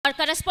our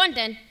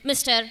correspondent,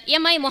 Mr.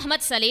 M.I.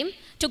 Muhammad Salim,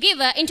 to give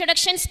an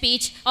introduction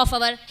speech of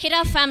our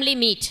Hira family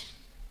meet.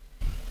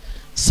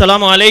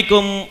 Assalamu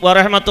alaikum wa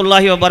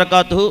rahmatullahi wa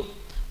barakatuhu,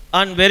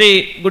 and very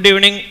good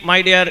evening, my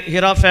dear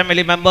Hira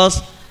family members,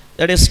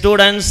 that is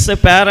students,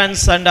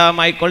 parents, and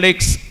my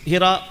colleagues,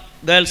 Hira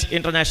Girls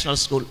International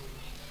School.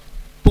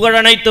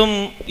 புகழனைத்தும்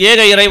ஏக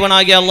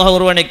இறைவனாகிய அல்லாஹ்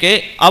ஒருவனுக்கு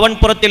அவன்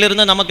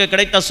புறத்திலிருந்து நமக்கு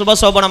கிடைத்த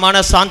சுபசோபனமான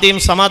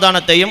சாந்தியும்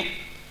சமாதானத்தையும்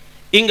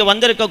இங்கு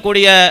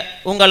வந்திருக்கக்கூடிய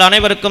உங்கள்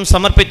அனைவருக்கும்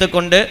சமர்ப்பித்துக்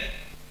கொண்டு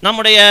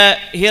நம்முடைய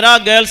ஹிரா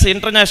கேர்ள்ஸ்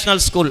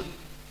இன்டர்நேஷ்னல் ஸ்கூல்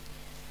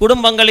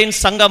குடும்பங்களின்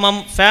சங்கமம்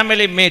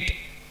ஃபேமிலி மீட்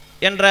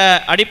என்ற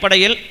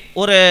அடிப்படையில்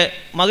ஒரு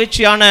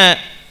மகிழ்ச்சியான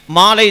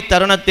மாலை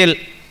தருணத்தில்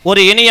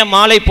ஒரு இனிய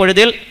மாலை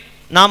பொழுதில்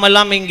நாம்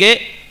எல்லாம் இங்கே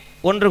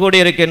ஒன்று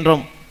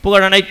கூடியிருக்கின்றோம்.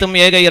 புகழ் அனைத்தும்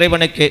ஏக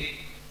இறைவனுக்கு.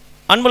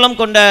 அன்புலம்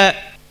கொண்ட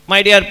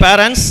my dear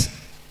parents,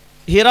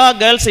 Hira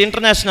girls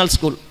international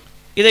school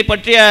இதை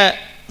பற்றிய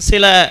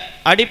சில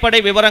அடிப்படை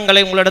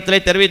விவரங்களை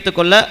உங்களிடத்தில் தெரிவித்துக்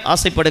கொள்ள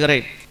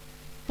ஆசைப்படுகிறேன்.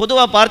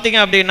 பொதுவாக பார்த்தீங்க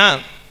அப்படின்னா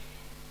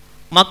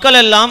மக்கள்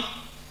எல்லாம்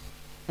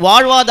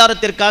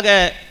வாழ்வாதாரத்திற்காக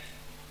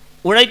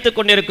உழைத்து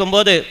கொண்டிருக்கும்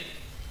போது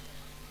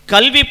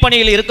கல்வி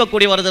பணியில்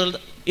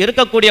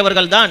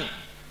இருக்கக்கூடியவர்கள் தான்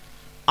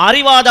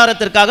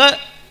அறிவாதாரத்திற்காக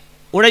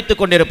உழைத்து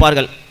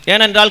கொண்டிருப்பார்கள்.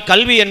 ஏனென்றால்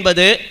கல்வி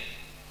என்பது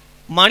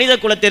மனித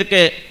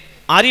குலத்திற்கு,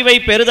 அறிவை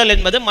பெறுதல்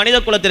என்பது மனித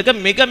குலத்திற்கு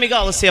மிக மிக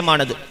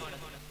அவசியமானது.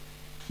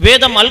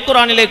 வேதம் அல்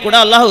குர்ஆனிலே கூட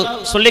அல்லாஹ்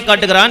சொல்லி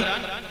காட்டுகிறான்,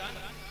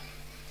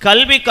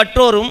 கல்வி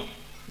கற்றோரும்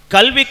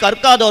கல்வி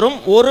கற்காதோரும்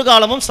ஒரு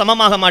காலமும்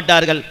சமமாக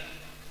மாட்டார்கள்.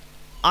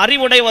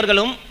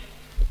 அறிவுடையவர்களும்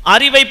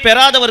அறிவை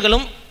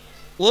பெறாதவர்களும்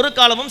ஒரு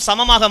காலமும்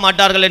சமமாக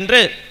மாட்டார்கள்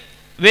என்று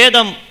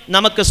வேதம்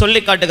நமக்கு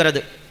சொல்லி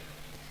காட்டுகிறது.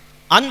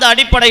 அந்த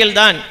அடிப்படையில்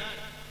தான்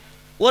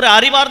ஒரு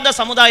அறிவார்ந்த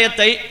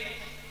சமுதாயத்தை,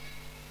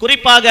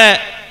 குறிப்பாக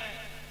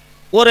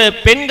ஒரு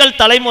பெண்கள்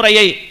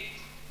தலைமுறையை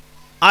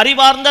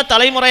அறிவார்ந்த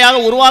தலைமுறையாக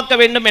உருவாக்க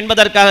வேண்டும்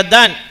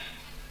என்பதற்காகத்தான்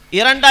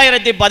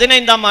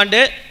 2015ஆம்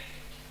ஆண்டு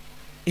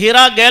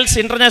ஹிரா கேர்ள்ஸ்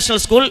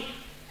இன்டர்நேஷ்னல் ஸ்கூல்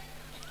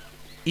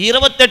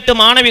 28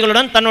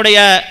 மாணவிகளுடன் தன்னுடைய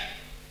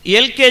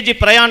எல்கேஜி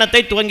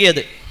பிரயாணத்தை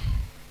துவங்கியது.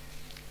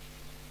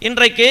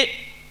 இன்றைக்கு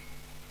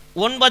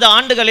 9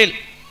 ஆண்டுகளில்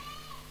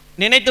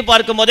நினைத்து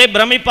பார்க்கும் போதே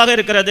பிரமிப்பாக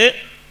இருக்கிறது.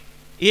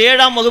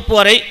 7ஆம் வகுப்பு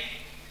வரை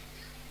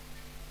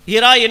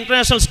ஹிரா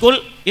இன்டர்நேஷ்னல் ஸ்கூல்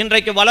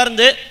இன்றைக்கு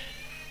வளர்ந்து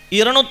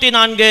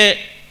 204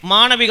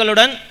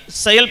 மாணவிகளுடன்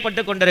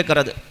செயல்பட்டு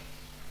கொண்டிருக்கிறது.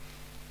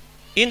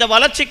 இந்த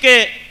வளர்ச்சிக்கு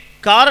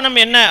காரணம்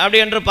என்ன அப்படி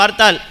என்று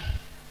பார்த்தால்,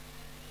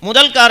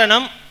 முதல்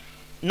காரணம்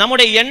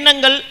நம்முடைய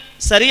எண்ணங்கள்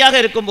சரியாக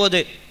இருக்கும்போது,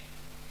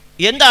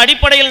 எந்த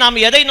அடிப்படையில் நாம்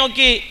எதை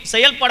நோக்கி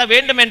செயல்பட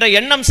வேண்டும் என்ற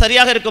எண்ணம்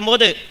சரியாக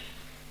இருக்கும்போது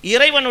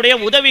இறைவனுடைய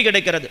உதவி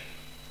கிடைக்கிறது.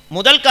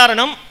 முதல்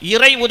காரணம்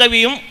இறை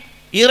உதவியும்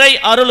இறை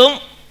அருளும்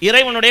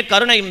இறைவனுடைய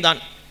கருணையும் தான்.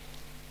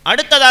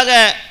 அடுத்ததாக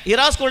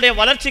ஹிரா ஸ்கூலுடைய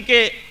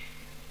வளர்ச்சிக்கு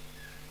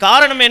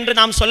காரணம் என்று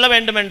நாம் சொல்ல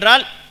வேண்டும்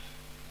என்றால்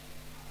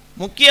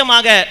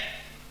முக்கியமாக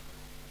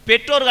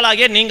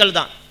பெற்றோர்களாகிய நீங்கள்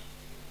தான்.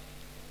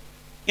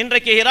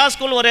 இன்றைக்கு ஹிரா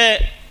ஸ்கூல் ஒரு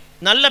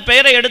நல்ல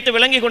பெயரை எடுத்து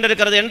விளங்கி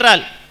கொண்டிருக்கிறது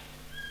என்றால்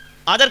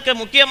அதற்கு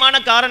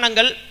முக்கியமான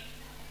காரணங்கள்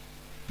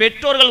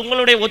பெற்றோர்கள்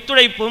உங்களுடைய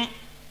ஒத்துழைப்பும்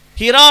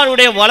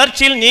ஹிராவுடைய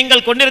வளர்ச்சியில்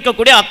நீங்கள்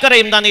கொண்டிருக்கக்கூடிய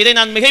அக்கறையும் தான். இதை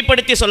நான்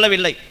மிகைப்படுத்தி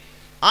சொல்லவில்லை.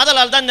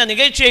 ஆதலால் தான் இந்த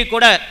நிகழ்ச்சியை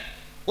கூட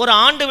ஒரு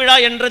ஆண்டு விழா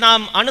என்று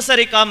நாம்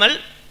அனுசரிக்காமல்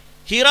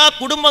ஹிரா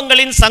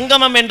குடும்பங்களின்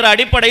சங்கமம் என்ற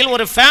அடிப்படையில்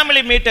ஒரு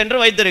ஃபேமிலி மீட் என்று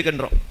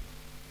வைத்திருக்கின்றோம்.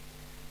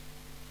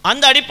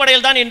 அந்த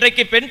அடிப்படையில் தான்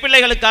இன்றைக்கு பெண்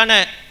பிள்ளைகளுக்கான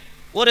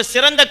ஒரு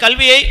சிறந்த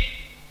கல்வியை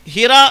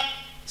ஹிரா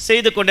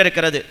செய்து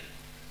கொண்டிருக்கிறது.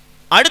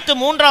 அடுத்து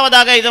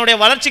மூன்றாவதாக இதனுடைய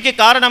வளர்ச்சிக்கு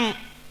காரணம்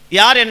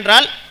யார்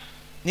என்றால்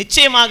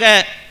நிச்சயமாக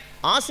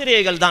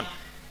ஆசிரியர்கள் தான்.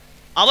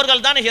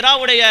 அவர்கள் தான்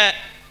ஹிராவுடைய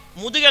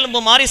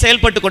முதுகெலும்பு மாறி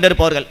செயல்பட்டு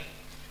கொண்டிருப்பவர்கள்.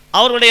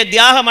 அவர்களுடைய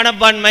தியாக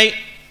மனப்பான்மை,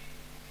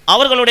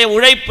 அவர்களுடைய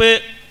உழைப்பு,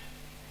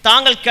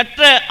 தாங்கள்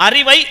கற்ற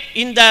அறிவை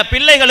இந்த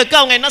பிள்ளைகளுக்கு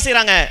அவங்க என்ன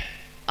செய்கிறாங்க,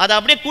 அதை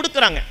அப்படியே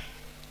கொடுக்குறாங்க.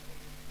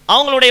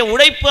 அவங்களுடைய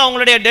உழைப்பு,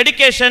 அவங்களுடைய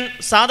டெடிகேஷன்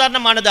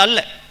சாதாரணமானது அல்ல.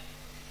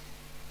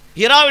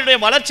 ஹிராவுடைய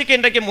வளர்ச்சிக்கு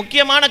இன்றைக்கு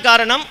முக்கியமான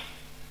காரணம்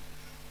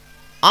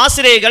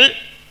ஆசிரியர்கள்.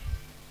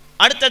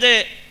 அடுத்தது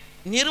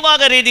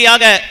நிர்வாக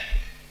ரீதியாக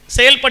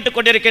செயல்பட்டு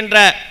கொண்டிருக்கின்ற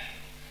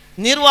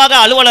நிர்வாக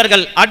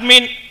அலுவலர்கள்,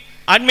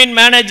 அட்மின்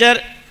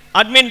மேனேஜர்,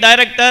 அட்மின்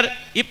டைரக்டர்,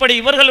 இப்படி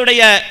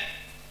இவர்களுடைய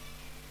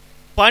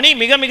பணி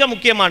மிக மிக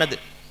முக்கியமானது.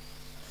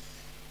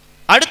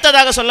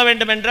 அடுத்ததாக சொல்ல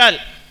வேண்டும் என்றால்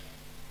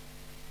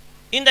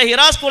இந்த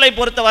ஹிரா ஸ்கூலை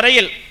பொறுத்த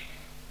வரையில்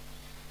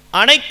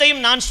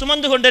அனைத்தையும் நான்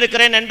சுமந்து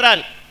கொண்டிருக்கிறேன்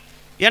என்றால்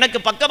எனக்கு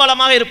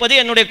பக்கபலமாக இருப்பது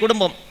என்னுடைய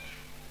குடும்பம்,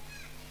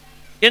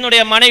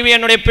 என்னுடைய மனைவி,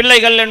 என்னுடைய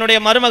பிள்ளைகள், என்னுடைய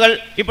மருமகள்,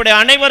 இப்படி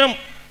அனைவரும்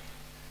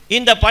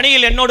இந்த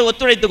பணியில் என்னோடு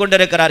ஒத்துழைத்து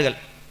கொண்டிருக்கிறார்கள்.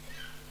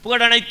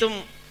 புகழ் அனைத்தும்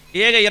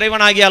ஏக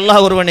இறைவனாகிய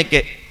அல்லாஹ் ஒருவனுக்கு.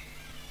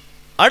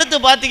 அடுத்து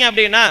பார்த்தீங்க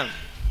அப்படின்னா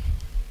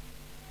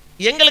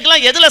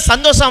எங்களுக்கெல்லாம் எதில்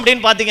சந்தோஷம்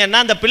அப்படின்னு பார்த்தீங்கன்னா,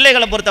 அந்த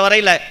பிள்ளைகளை பொறுத்த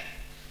வரையில்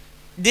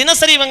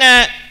தினசரி இவங்க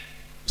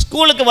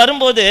ஸ்கூலுக்கு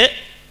வரும்போது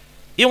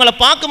இவங்களை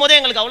பார்க்கும்போதே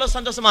எங்களுக்கு அவ்வளோ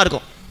சந்தோஷமாக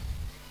இருக்கும்.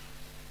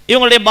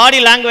 இவங்களுடைய பாடி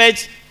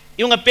லாங்குவேஜ்,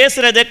 இவங்க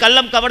பேசுகிறது,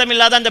 கள்ளம் கபடம்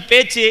இல்லாத அந்த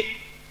பேச்சு,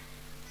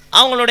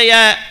 அவங்களுடைய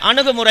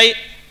அணுகுமுறை,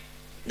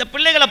 இந்த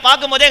பிள்ளைகளை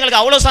பார்க்கும்போதே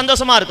எங்களுக்கு அவ்வளோ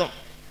சந்தோஷமாக இருக்கும்.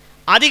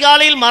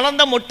 அதிகாலையில்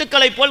மலர்ந்த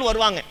மொட்டுக்களை போல்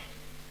வருவாங்க.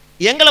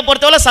 எங்களை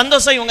பொறுத்தவரை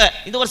சந்தோஷம் இவங்க.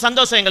 இது ஒரு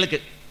சந்தோஷம் எங்களுக்கு.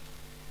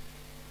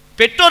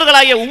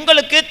 பெற்றோர்களாகிய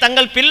உங்களுக்கு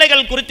தங்கள்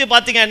பிள்ளைகள் குறித்து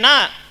பார்த்தீங்கன்னா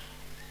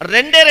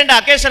 2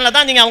 அக்கேஷனில்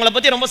தான் நீங்கள் அவங்கள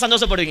பற்றி ரொம்ப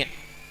சந்தோஷப்படுவீங்க.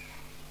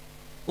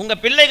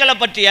 உங்கள் பிள்ளைகளை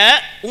பற்றிய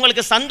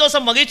உங்களுக்கு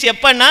சந்தோஷம் மகிழ்ச்சி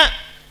எப்பன்னா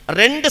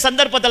 2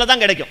 சந்தர்ப்பத்தில்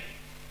தான் கிடைக்கும்.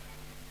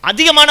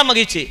 அதிகமான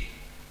மகிழ்ச்சி.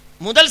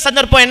 முதல்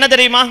சந்தர்ப்பம் என்ன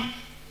தெரியுமா?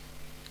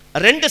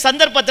 2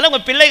 சந்தர்ப்பத்தில்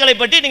உங்கள் பிள்ளைகளை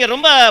பற்றி நீங்கள்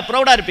ரொம்ப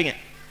ப்ரௌடாக இருப்பீங்க.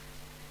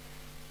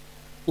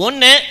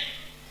 ஒன்று,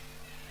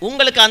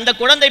 உங்களுக்கு அந்த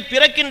குழந்தை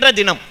பிறக்கின்ற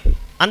தினம்.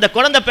 அந்த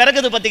குழந்தை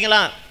பிறகுது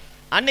பார்த்தீங்களா,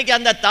 அன்னைக்கு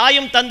அந்த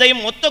தாயும்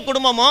தந்தையும் மொத்த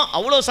குடும்பமும்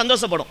அவ்வளோ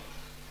சந்தோஷப்படும்.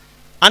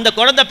 அந்த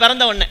குழந்தை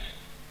பிறந்த உடனே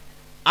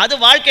அது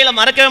வாழ்க்கையில்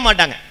மறக்கவே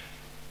மாட்டாங்க.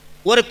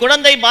 ஒரு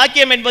குழந்தை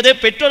பாக்கியம் என்பது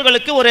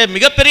பெற்றோர்களுக்கு ஒரு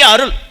மிகப்பெரிய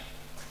அருள்.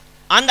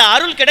 அந்த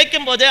அருள்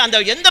கிடைக்கும் போது அந்த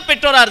எந்த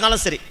பெற்றோராக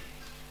இருந்தாலும் சரி,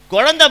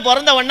 குழந்தை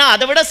பிறந்த உடனே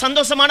அதை விட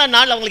சந்தோஷமான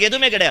நாள் அவங்களுக்கு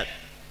எதுவுமே கிடையாது.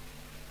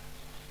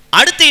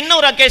 அடுத்து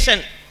இன்னொரு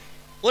அக்கேஷன்,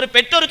 ஒரு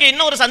பெற்றோருக்கு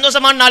இன்னொரு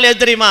சந்தோஷமான நாள்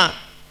எது தெரியுமா?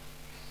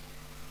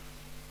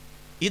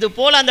 இது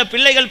போல அந்த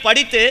பிள்ளைகள்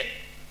படித்து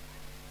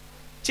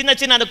சின்ன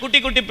சின்ன அந்த குட்டி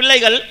குட்டி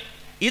பிள்ளைகள்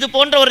இது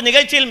போன்ற ஒரு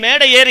நிகழ்ச்சியில்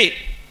மேடை ஏறி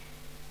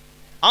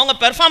அவங்க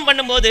பெர்ஃபார்ம்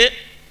பண்ணும்போது,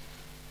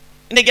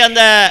 இன்னைக்கு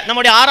அந்த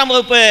நம்முடைய 6ஆம்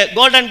வகுப்பு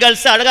கோல்டன்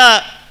கேர்ள்ஸ் அழகா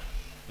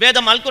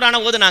வேதம் அல்குரானை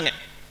ஓதுனாங்க.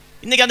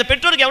 இன்னைக்கு அந்த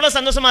பெற்றோருக்கு எவ்வளோ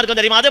சந்தோஷமா இருக்கும்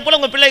தெரியுமா? அதே போல்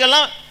உங்கள்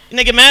பிள்ளைகள்லாம்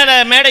இன்னைக்கு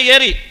மேடை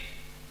ஏறி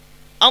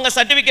அவங்க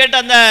சர்டிஃபிகேட்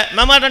அந்த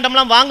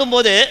மெமரண்டம்லாம்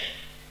வாங்கும்போது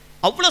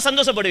அவ்வளோ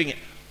சந்தோஷப்படுவீங்க.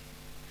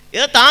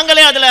 ஏதோ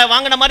தாங்களே அதில்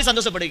வாங்கின மாதிரி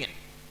சந்தோஷப்படுவீங்க.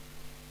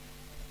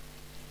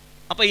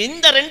 அப்போ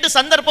இந்த 2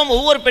 சந்தர்ப்பம்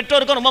ஒவ்வொரு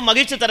பெற்றோருக்கும் ரொம்ப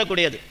மகிழ்ச்சி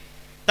தரக்கூடியது.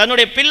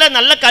 தன்னுடைய பிள்ளை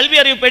நல்ல கல்வி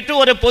அறிவு பெற்று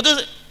ஒரு பொது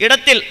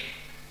இடத்தில்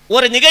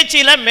ஒரு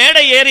நிகழ்ச்சியில்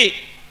மேடை ஏறி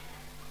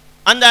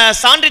அந்த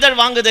சான்றிதழ்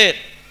வாங்குது,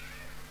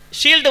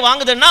 ஷீல்டு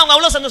வாங்குதுன்னா அவங்க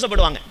அவ்வளோ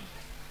சந்தோஷப்படுவாங்க.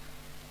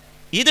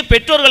 இது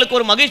பெற்றோர்களுக்கு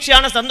ஒரு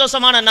மகிழ்ச்சியான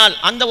சந்தோஷமான நாள்.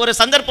 அந்த ஒரு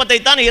சந்தர்ப்பத்தை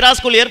தான் ஹிரா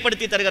ஸ்கூல்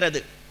ஏற்படுத்தி தருகிறது.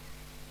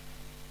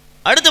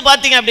 அடுத்து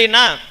பார்த்தீங்க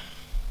அப்படின்னா,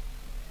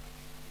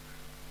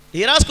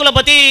 ஹிரா ஸ்கூலை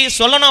பற்றி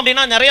சொல்லணும்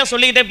அப்படின்னா நிறைய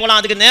சொல்லிக்கிட்டே போகலாம்,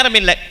 அதுக்கு நேரம்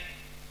இல்லை.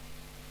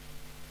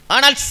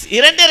 ஆனால்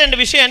 2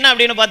 விஷயம் என்ன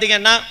அப்படின்னு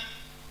பார்த்தீங்கன்னா,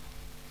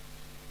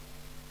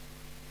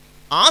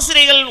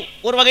 ஆசிரியர்கள்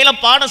ஒரு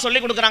வகையில் பாடம் சொல்லி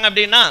கொடுக்குறாங்க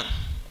அப்படின்னா,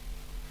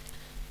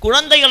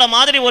 குழந்தைகளை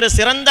மாதிரி ஒரு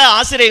சிறந்த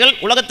ஆசிரியர்கள்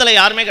உலகத்தில்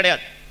யாருமே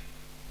கிடையாது.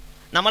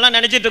 நம்மலாம்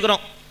நினச்சிட்டு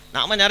இருக்கிறோம்,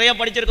 நாம் நிறைய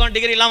படிச்சிருக்கோம்,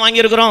 டிகிரிலாம்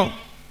வாங்கியிருக்கிறோம்,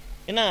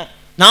 என்ன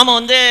நாம்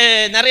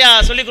நிறையா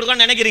சொல்லிக்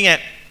கொடுக்கணும்னு நினைக்கிறீங்க.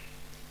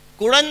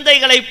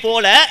 குழந்தைகளைப்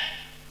போல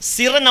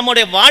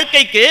நம்முடைய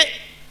வாழ்க்கைக்கு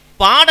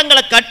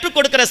பாடங்களை கற்றுக்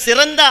கொடுக்கிற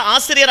சிறந்த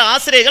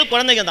ஆசிரியர்கள்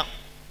குழந்தைங்க தான்.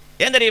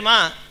 ஏன் தெரியுமா?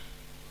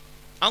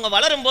 அவங்க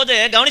வளரும்போது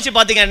கவனித்து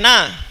பார்த்தீங்கன்னா,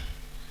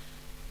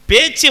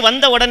 பேச்சு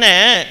வந்த உடனே,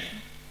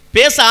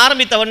 பேச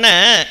ஆரம்பித்த உடனே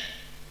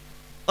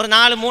ஒரு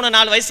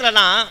 3-4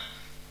 வயசுலலாம்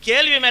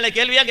கேள்வி மேலே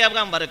கேள்வியாக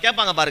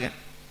கேட்பாங்க பாருங்க.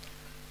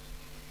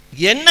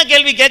 என்ன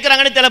கேள்வி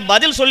கேட்குறாங்கன்னு தெரியல,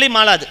 பதில் சொல்லி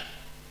மாளாது.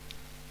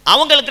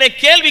 அவங்களுக்கு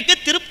கேள்விக்கு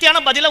திருப்தியான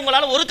பதிலை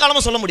உங்களால் ஒரு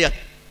காலமும் சொல்ல முடியாது.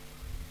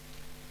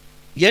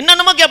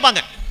 என்னென்னமோ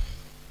கேட்பாங்க,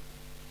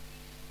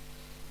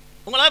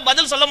 உங்களால்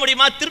பதில் சொல்ல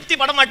முடியுமா? திருப்தி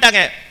பட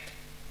மாட்டாங்க.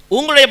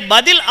 உங்களுடைய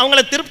பதில்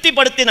அவங்களை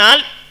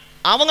திருப்திப்படுத்தினால்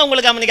அவங்க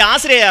உங்களுக்கு அன்னைக்கு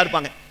ஆசிரியராக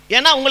இருப்பாங்க.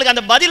 ஏன்னா உங்களுக்கு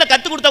அந்த பதிலை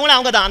கற்றுக் கொடுத்தவங்களும்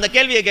அவங்க தான், அந்த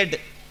கேள்வியை கேட்டு.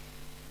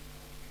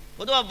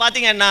 பொதுவாக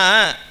பார்த்தீங்கன்னா,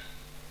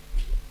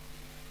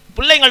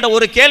 பிள்ளைங்கள்ட்ட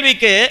ஒரு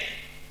கேள்விக்கு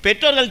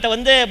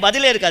பெற்றோர்கள்ட்ட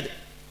பதிலே இருக்காது.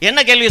 என்ன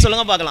கேள்வி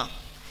சொல்லுங்க பார்க்கலாம்.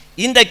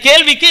 இந்த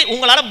கேள்விக்கு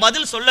உங்களால்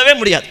பதில் சொல்லவே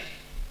முடியாது.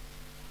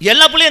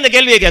 எல்லா பிள்ளையும் இந்த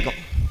கேள்வியை கேட்கும்.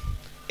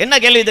 என்ன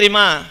கேள்வி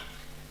தெரியுமா?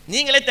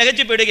 நீங்களே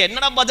திகைச்சு போயிடுங்க,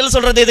 என்னடா பதில்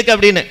சொல்றது இதுக்கு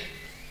அப்படின்னு.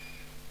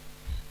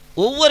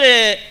 ஒவ்வொரு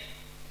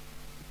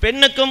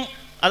பெண்ணுக்கும்,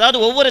 அதாவது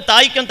ஒவ்வொரு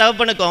தாய்க்கும்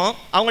தகப்பனுக்கும்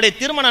அவங்களுடைய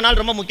திருமண நாள்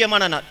ரொம்ப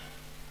முக்கியமான நாள்.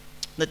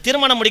 இந்த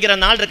திருமணம் முடிக்கிற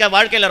நாள் இருக்க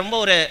வாழ்க்கையில் ரொம்ப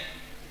ஒரு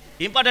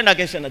இம்பார்ட்டன்ட்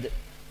அக்கேஷன் அது.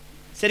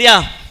 சரியா?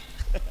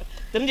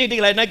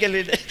 தெரிஞ்சுக்கிட்டீங்களா என்ன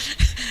கேள்வி?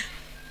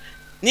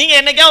 நீங்கள்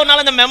என்னைக்கா ஒரு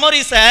நாள் அந்த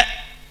மெமரிஸை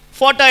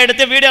ஃபோட்டோ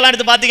எடுத்து வீடியோலாம்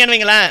எடுத்து பார்த்தீங்கன்னு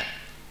வைங்களேன்,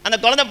 அந்த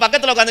குழந்தை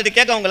பக்கத்தில் உட்காந்துட்டு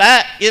கேட்கவங்கள,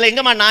 இதில்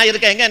எங்கேம்மா நான்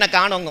இருக்கேன், எங்கே என்ன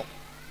காணுங்க,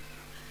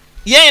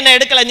 ஏன் என்ன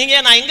எடுக்கலை, நீங்கள்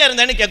ஏன் நான் எங்கே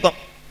இருந்தேன்னு கேட்கும்.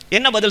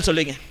 என்ன பதில்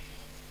சொல்லுவீங்க?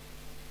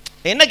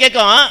 என்ன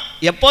கேட்கும்?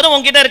 எப்போதும்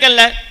உங்ககிட்ட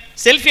இருக்கல,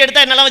 செல்ஃபி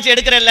எடுத்தால் என்னெல்லாம் வச்சு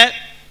எடுக்கிறல்ல,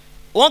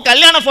 உன்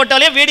கல்யாண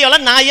ஃபோட்டோலேயே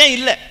வீடியோலாம் நான் ஏன்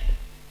இல்லை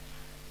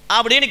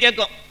அப்படின்னு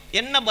கேட்கும்.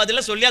 என்ன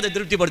பதிலை சொல்லி அதை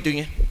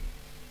திருப்திப்படுத்துவீங்க?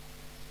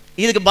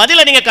 இதுக்கு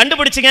பதிலை நீங்கள்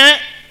கண்டுபிடிச்சிங்க,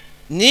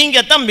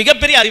 நீங்கள் தான்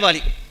மிகப்பெரிய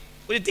அறிவாளி.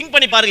 கொஞ்சம் திங்க்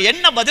பண்ணி பாருங்க,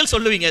 என்ன பதில்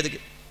சொல்லுவீங்க? அதுக்கு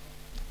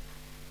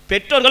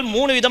பெற்றோர்கள்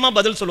 3 விதமாக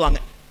பதில் சொல்லுவாங்க.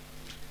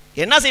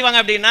 என்ன செய்வாங்க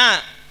அப்படின்னா,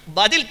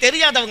 பதில்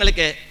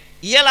தெரியாதவங்களுக்கு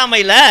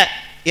இயலாமையில்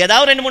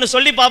ஏதாவது 2-3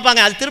 சொல்லி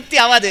பார்ப்பாங்க, அது திருப்தி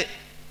ஆகாது.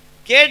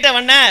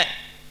 கேட்டவன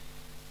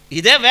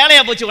இதே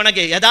வேலையா போச்சு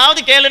உனக்கு, ஏதாவது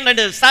கேளுன்னு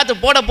 2 சாத்து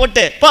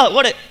போட்டு போ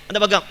ஓடு அந்த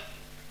பக்கம்,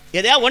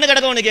 எதையா ஒன்று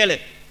கிடக்க ஒன்று கேளு.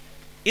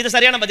 இது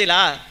சரியான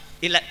பதிலா?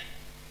 இல்லை.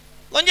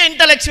 கொஞ்சம்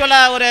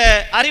இன்டலெக்சுவலாக ஒரு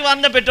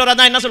அறிவார்ந்த பெற்றோராக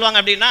தான் என்ன சொல்லுவாங்க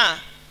அப்படின்னா,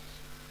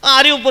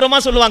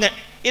 அறிவுபூர்வமாக சொல்லுவாங்க.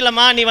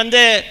 இல்லைம்மா, நீ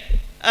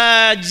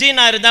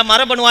ஜீனாக இருந்த,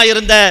 மரபணுவாக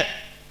இருந்த,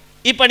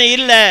 இப்போ நீ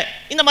இல்லை,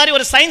 இந்த மாதிரி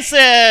ஒரு சயின்ஸ்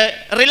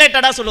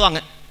ரிலேட்டடாக சொல்லுவாங்க.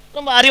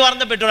 ரொம்ப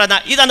அறிவார்ந்த பெற்றோராக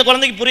தான். இது அந்த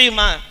குழந்தைக்கு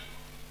புரியுமா?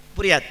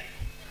 புரியாது.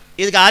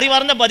 இதுக்கு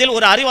அறிவார்ந்த பதில்,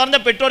 ஒரு அறிவார்ந்த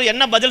பெற்றோர்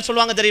என்ன பதில்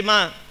சொல்லுவாங்க தெரியுமா?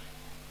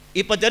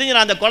 இப்போ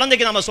தெரிஞ்சிடும் அந்த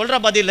குழந்தைக்கு நம்ம சொல்கிற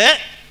பதில்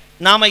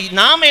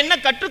நாம் என்ன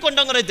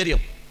கற்றுக்கொண்டோங்கிறது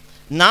தெரியும்.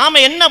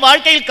 நாம் என்ன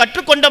வாழ்க்கையில்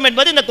கற்றுக்கொண்டோம்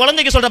என்பது இந்த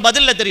குழந்தைக்கு சொல்கிற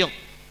பதிலில் தெரியும்.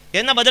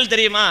 என்ன பதில்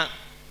தெரியுமா?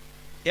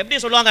 எப்படி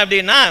சொல்லுவாங்க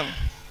அப்படின்னா,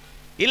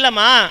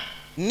 இல்லைம்மா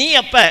நீ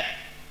அப்போ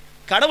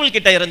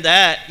கடவுள்கிட்ட இருந்த,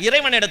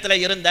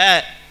 இறைவனிடத்தில் இருந்த,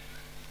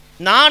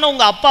 நானும்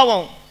உங்கள்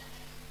அப்பாவும்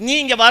நீ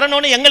இங்கே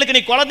வரணும்னு எங்களுக்கு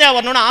நீ குழந்தையா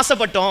வரணும்னு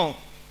ஆசைப்பட்டோம்.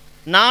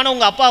 நானும்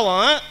உங்கள்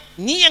அப்பாவும்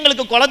நீ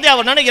எங்களுக்கு குழந்தையா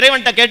வரணும்னு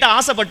இறைவன்கிட்ட கேட்டு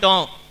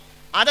ஆசைப்பட்டோம்.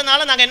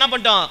 அதனால் நாங்கள் என்ன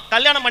பண்ணிட்டோம்,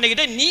 கல்யாணம்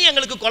பண்ணிக்கிட்டு நீ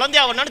எங்களுக்கு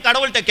குழந்தையா வரணும்னு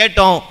கடவுள்கிட்ட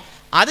கேட்டோம்.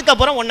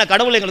 அதுக்கப்புறம் உன்னை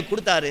கடவுள் எங்களுக்கு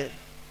கொடுத்தாரு.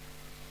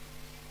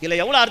 இல்லை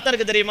எவ்வளோ அர்த்தம்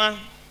இருக்குது தெரியுமா?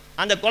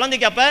 அந்த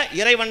குழந்தைக்கு அப்போ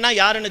இறைவன்னா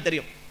யாருன்னு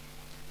தெரியும்,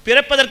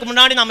 பிறப்பதற்கு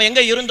முன்னாடி நம்ம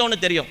எங்கே இருந்தோன்னு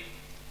தெரியும்.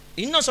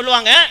 இன்னும்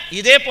சொல்லுவாங்க,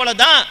 இதே போல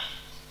தான்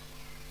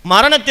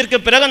மரணத்திற்கு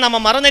பிறகு, நம்ம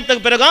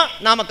மரணத்துக்கு பிறகும்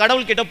நாம்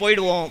கடவுள்கிட்ட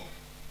போயிடுவோம்.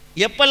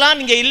 எப்பெல்லாம்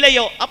நீங்கள்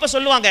இல்லையோ அப்போ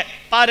சொல்லுவாங்க,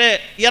 பாரு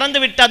இறந்து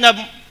விட்ட அந்த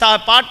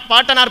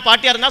பாட்டனார்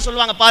பாட்டியார் இருந்தால்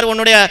சொல்லுவாங்க, பாரு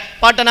உன்னுடைய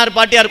பாட்டனார்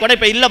பாட்டியார் கூட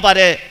இப்போ இல்லை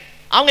பாரு,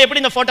 அவங்க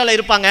எப்படி இந்த ஃபோட்டோவில்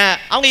இருப்பாங்க?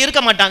 அவங்க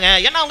இருக்க மாட்டாங்க,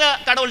 ஏன்னா அவங்க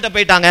கடவுள்கிட்ட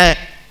போயிட்டாங்க,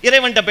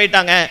 இறைவன்கிட்ட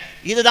போயிட்டாங்க.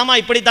 இதுதாம்மா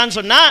இப்படித்தான்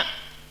சொன்னால்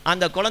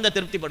அந்த குழந்தை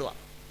திருப்திப்படுவான்.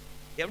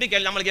 எப்படி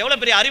கேள்வி, நம்மளுக்கு எவ்வளோ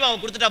பெரிய அறிவை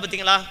அவன் கொடுத்துட்டா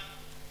பார்த்தீங்களா?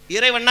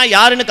 இறைவன்னா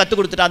யாருன்னு கற்றுக்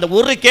கொடுத்துட்டா. அந்த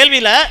ஒரு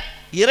கேள்வியில்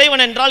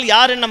இறைவன் என்றால்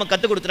யாருன்னு நம்ம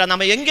கற்றுக் கொடுத்துட்டா.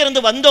 நம்ம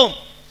எங்கேருந்து வந்தோம்,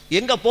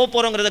 எங்கே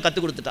போகிறோங்கிறத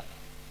கற்றுக் கொடுத்துட்டா.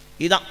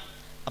 இதுதான்.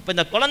 அப்போ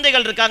இந்த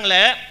குழந்தைகள்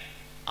இருக்காங்களே,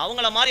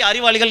 அவங்கள மாதிரி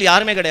அறிவாளிகள்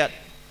யாருமே கிடையாது.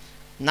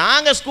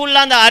 நாங்கள்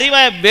ஸ்கூலில் அந்த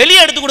அறிவை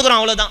வெளியே எடுத்து கொடுக்குறோம்,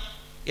 அவ்வளோதான்.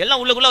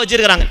 எல்லாம் உள்ளுக்குள்ளே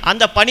வச்சுருக்கிறாங்க.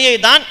 அந்த பணியை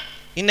தான்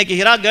இன்றைக்கி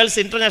ஹிரா கேர்ள்ஸ்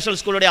இன்டர்நேஷ்னல்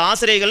ஸ்கூலுடைய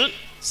ஆசிரியர்கள்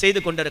செய்து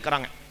கொண்டு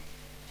இருக்கிறாங்க.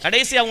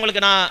 கடைசி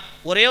அவங்களுக்கு நான்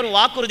ஒரே ஒரு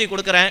வாக்குறுதி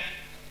கொடுக்குறேன்.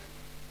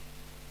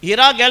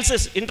 ஹிரா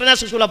கேர்ள்ஸ்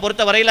இன்டர்நேஷ்னல் ஸ்கூலை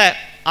பொறுத்த வரையில்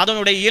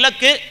அதனுடைய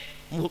இலக்கு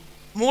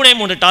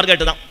 3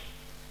 டார்கெட்டு தான்.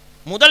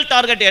 முதல்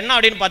டார்கெட் என்ன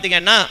அப்படின்னு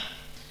பார்த்தீங்கன்னா,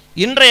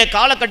 இன்றைய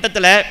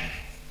காலகட்டத்தில்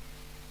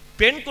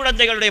பெண்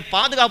குழந்தைகளுடைய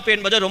பாதுகாப்பு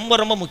என்பது ரொம்ப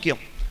ரொம்ப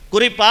முக்கியம்.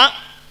 குறிப்பாக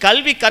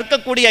கல்வி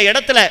கற்கக்கூடிய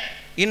இடத்துல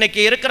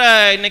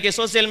இன்னைக்கு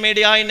சோசியல்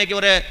மீடியா, இன்னைக்கு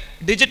ஒரு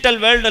டிஜிட்டல்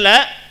வேர்ல்டில்,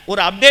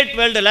 ஒரு அப்டேட்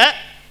வேர்ல்டில்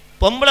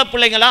பொம்பளை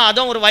பிள்ளைங்களாம்,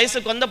 அதுவும் ஒரு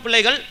வயசுக்கு வந்த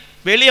பிள்ளைகள்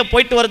வெளியே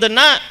போயிட்டு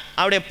வருதுன்னா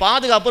அவருடைய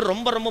பாதுகாப்பு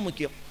ரொம்ப ரொம்ப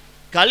முக்கியம்.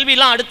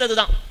 கல்விலாம் அடுத்தது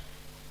தான்.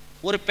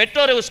 ஒரு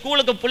பெற்றோர்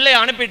ஸ்கூலுக்கு பிள்ளையை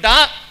அனுப்பிட்டா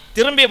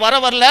திரும்பி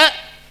வரல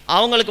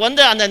அவங்களுக்கு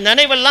அந்த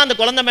நினைவெல்லாம் அந்த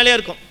குழந்தை மேலே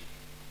இருக்கும்.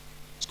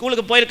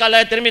 ஸ்கூலுக்கு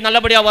போயிருக்கால, திரும்பி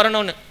நல்லபடியாக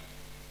வரணும்னு.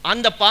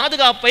 அந்த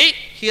பாதுகாப்பை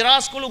ஹிரா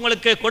ஸ்கூல்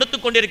உங்களுக்கு கொடுத்து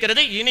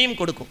கொண்டிருக்கிறது, இனியும்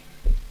கொடுக்கும்.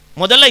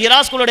 முதல்ல ஹிரா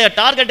ஸ்கூலுடைய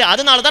டார்கெட்,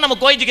 அதனால தான் நம்ம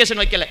கோ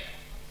எஜுகேஷன் வைக்கல.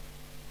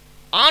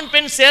 ஆண்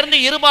பெண் சேர்ந்து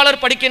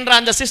இருபாலர் படிக்கின்ற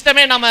அந்த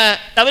சிஸ்டமே நம்ம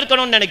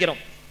தவிர்க்கணும்னு நினைக்கிறோம்.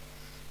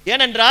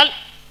 ஏனென்றால்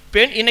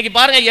பெண் இன்னைக்கு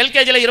பாருங்க,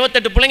 எல்கேஜியில்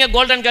 28 பிள்ளைங்க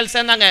கோல்டன் கேர்ள்ஸ்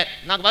சேர்ந்தாங்க.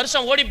 நான்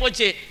வருஷம் ஓடி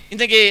போச்சு,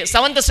 இன்னைக்கு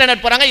 7th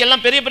ஸ்டாண்டர்ட் போகிறாங்க,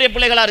 எல்லாம் பெரிய பெரிய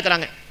பிள்ளைகளாக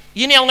இருக்கிறாங்க.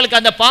 இனி அவங்களுக்கு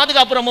அந்த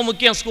பாதுகாப்பு ரொம்ப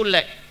முக்கியம்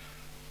ஸ்கூலில்.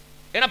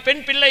 ஏன்னா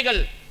பெண் பிள்ளைகள்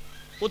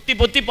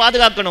பொத்தி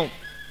பாதுகாக்கணும்.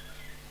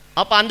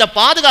 அப்போ அந்த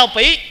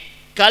பாதுகாப்பை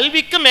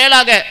கல்விக்கு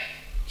மேலாக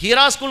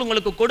ஹிரா ஸ்கூல்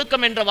உங்களுக்கு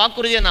கொடுக்கும் என்ற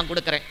வாக்குறுதியை நான்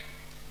கொடுக்குறேன்.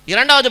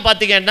 இரண்டாவது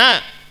பார்த்தீங்கன்னா,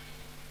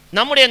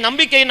 நம்முடைய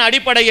நம்பிக்கையின்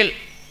அடிப்படையில்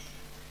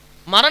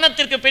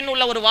மரணத்திற்கு பின்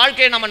உள்ள ஒரு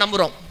வாழ்க்கையை நம்ம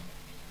நம்புகிறோம்.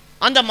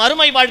 அந்த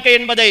மறுமை வாழ்க்கை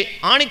என்பதை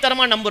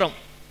ஆணித்தரமாக நம்புகிறோம்.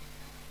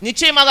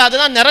 நிச்சயமாக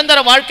அதுதான் நிரந்தர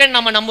வாழ்க்கைன்னு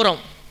நம்ம நம்புகிறோம்.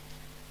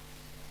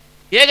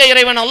 ஏக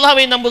இறைவன்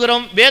அல்லாஹ்வை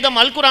நம்புகிறோம், வேதம்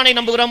அல் குர்ஆனை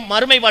நம்புகிறோம்,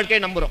 மறுமை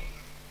வாழ்க்கையை நம்புகிறோம்.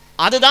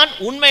 அதுதான்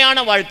உண்மையான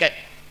வாழ்க்கை.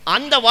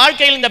 அந்த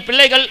வாழ்க்கையில் இந்த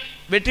பிள்ளைகள்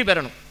வெற்றி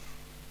பெறணும்.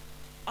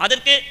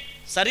 அதற்கு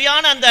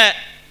சரியான அந்த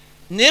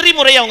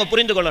நெறிமுறையை அவங்க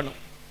புரிந்து கொள்ளணும்.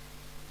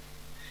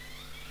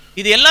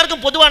 இது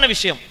எல்லாருக்கும் பொதுவான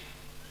விஷயம்.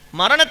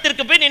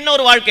 மரணத்திற்கு பின்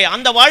இன்னொரு வாழ்க்கை,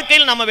 அந்த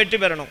வாழ்க்கையில் நம்ம வெற்றி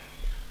பெறணும்.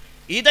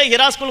 இதை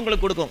ஹிரா ஸ்கூல்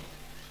உங்களுக்கு கொடுக்கும்.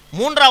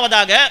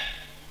 மூன்றாவதாக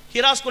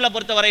ஹிரா ஸ்கூலை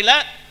பொறுத்தவரையில்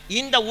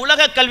இந்த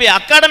உலக கல்வி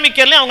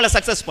அகாடமிக்கர்லையும் அவங்கள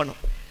சக்ஸஸ் பண்ணும்.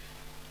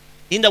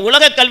 இந்த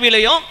உலக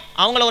கல்வியிலையும்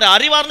அவங்கள ஒரு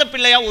அறிவார்ந்த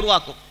பிள்ளையாக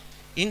உருவாக்கும்.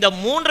 இந்த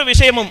 3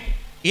 விஷயமும்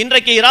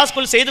இன்றைக்கு ஹிரா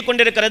ஸ்கூல் செய்து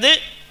கொண்டிருக்கிறது.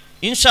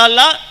 இன்ஷா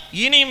அல்லாஹ்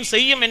இனியும்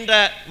செய்யும் என்ற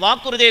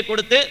வாக்குறுதியை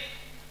கொடுத்து,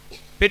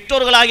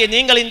 பெற்றோர்களாகிய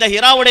நீங்கள் இந்த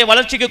ஹிராவுடைய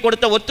வளர்ச்சிக்கு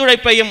கொடுத்த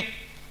ஒத்துழைப்பையும்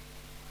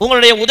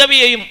உங்களுடைய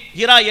உதவியையும்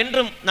ஹிரா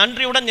என்றும்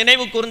நன்றியுடன்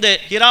நினைவு கூர்ந்து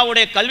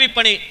ஹிராவுடைய கல்வி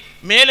பணி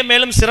மேலும்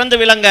மேலும் சிறந்து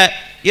விளங்க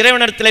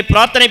இறைவனிடத்திலே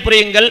பிரார்த்தனை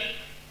புரியுங்கள்.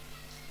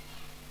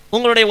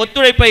 உங்களுடைய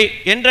ஒத்துழைப்பை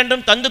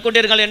என்றென்றும் தந்து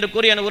கொண்டீர்கள் என்று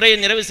கூறி என் உரையை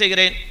நிறைவு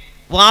செய்கிறேன்.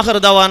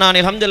 வாஹிரு தவானா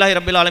அல்ஹம்துலில்லாஹி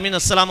ரப்பில் ஆலமீன்.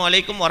 அஸ்ஸலாமு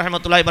அலைக்கும்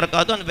வரஹ்மத்துல்லாஹி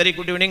வபரகாத்துஹு. And very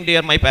good evening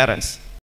dear my parents.